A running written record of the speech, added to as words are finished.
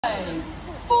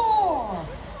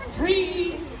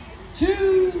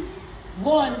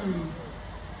1.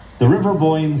 The River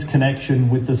Boyne's connection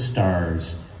with the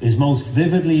stars is most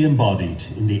vividly embodied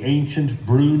in the ancient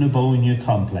Brú-na-Bóinne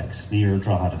complex near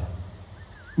Drogheda.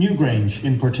 Newgrange,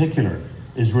 in particular,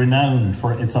 is renowned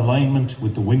for its alignment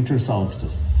with the winter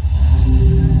solstice.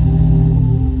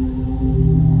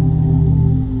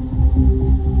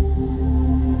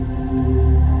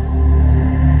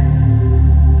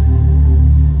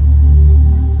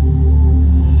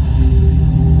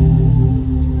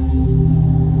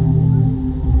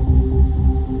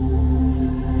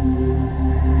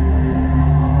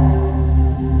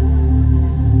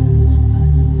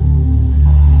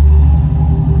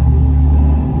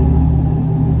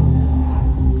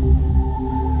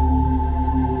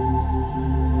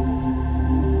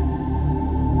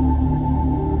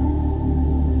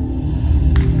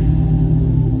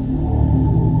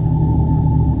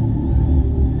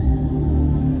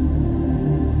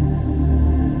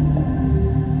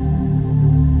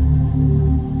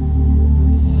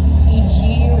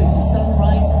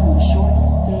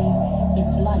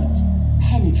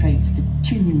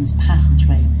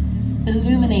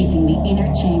 Illuminating the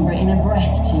inner chamber in a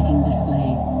breathtaking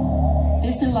display.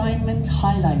 This alignment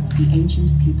highlights the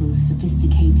ancient people's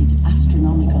sophisticated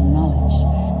astronomical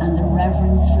knowledge and their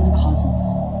reverence for the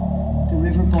cosmos. The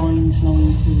River Boyne,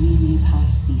 flowing serenely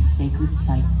past these sacred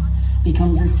sites,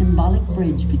 becomes a symbolic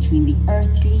bridge between the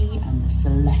earthly and the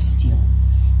celestial,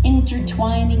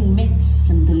 intertwining myths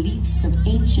and beliefs of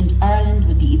ancient Ireland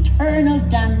with the eternal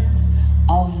dance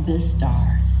of the stars.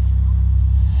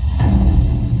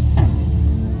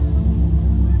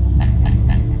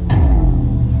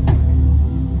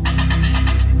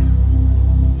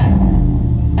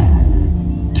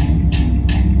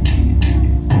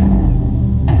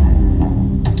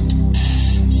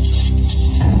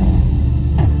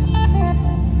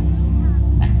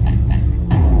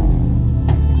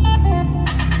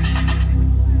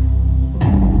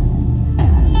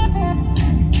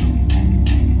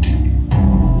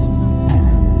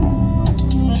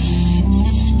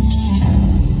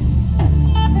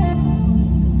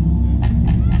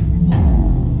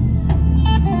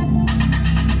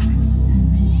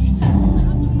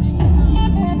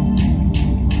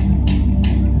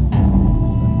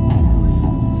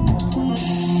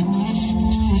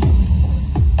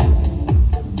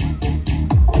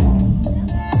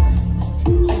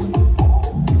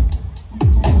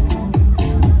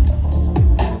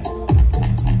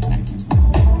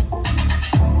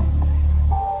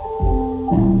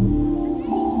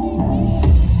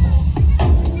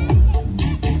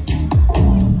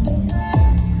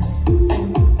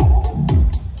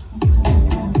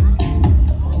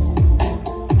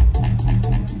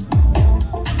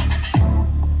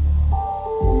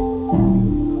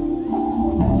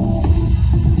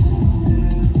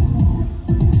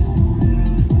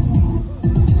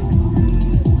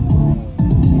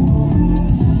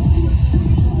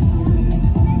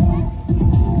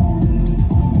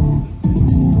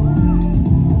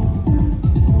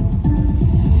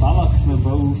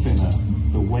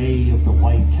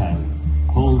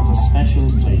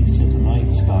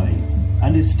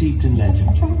 Steeped in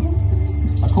legend.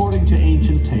 According to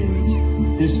ancient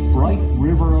tales, this bright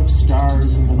river of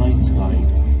stars in the night sky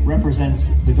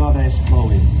represents the goddess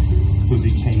Boyne, who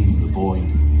became the Boyne.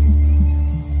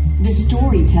 The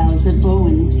story tells that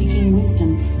Boyne, seeking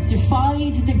wisdom,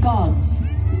 defied the gods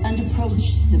and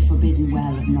approached the forbidden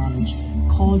well of knowledge,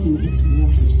 causing its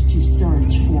waters to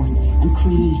surge forth and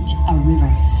create a river.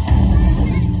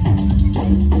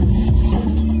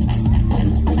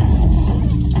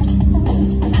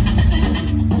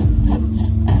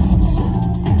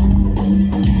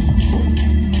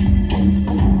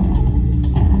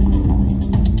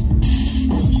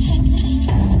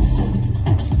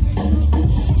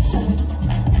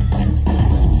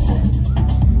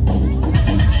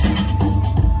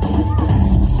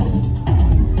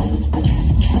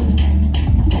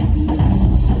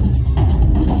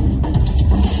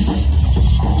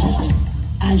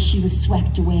 As she was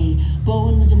swept away,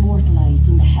 Boyne was immortalized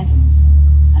in the heavens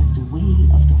as the way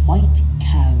of the white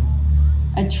cow,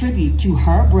 a tribute to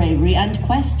her bravery and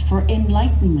quest for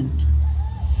enlightenment.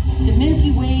 The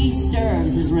Milky Way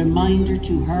serves as a reminder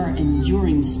to her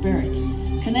enduring spirit,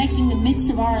 connecting the myths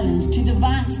of Ireland to the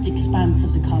vast expanse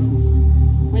of the cosmos,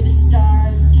 where the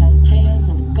stars tell tales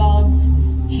of gods,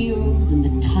 heroes, and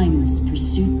the timeless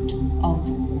pursuit of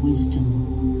wisdom.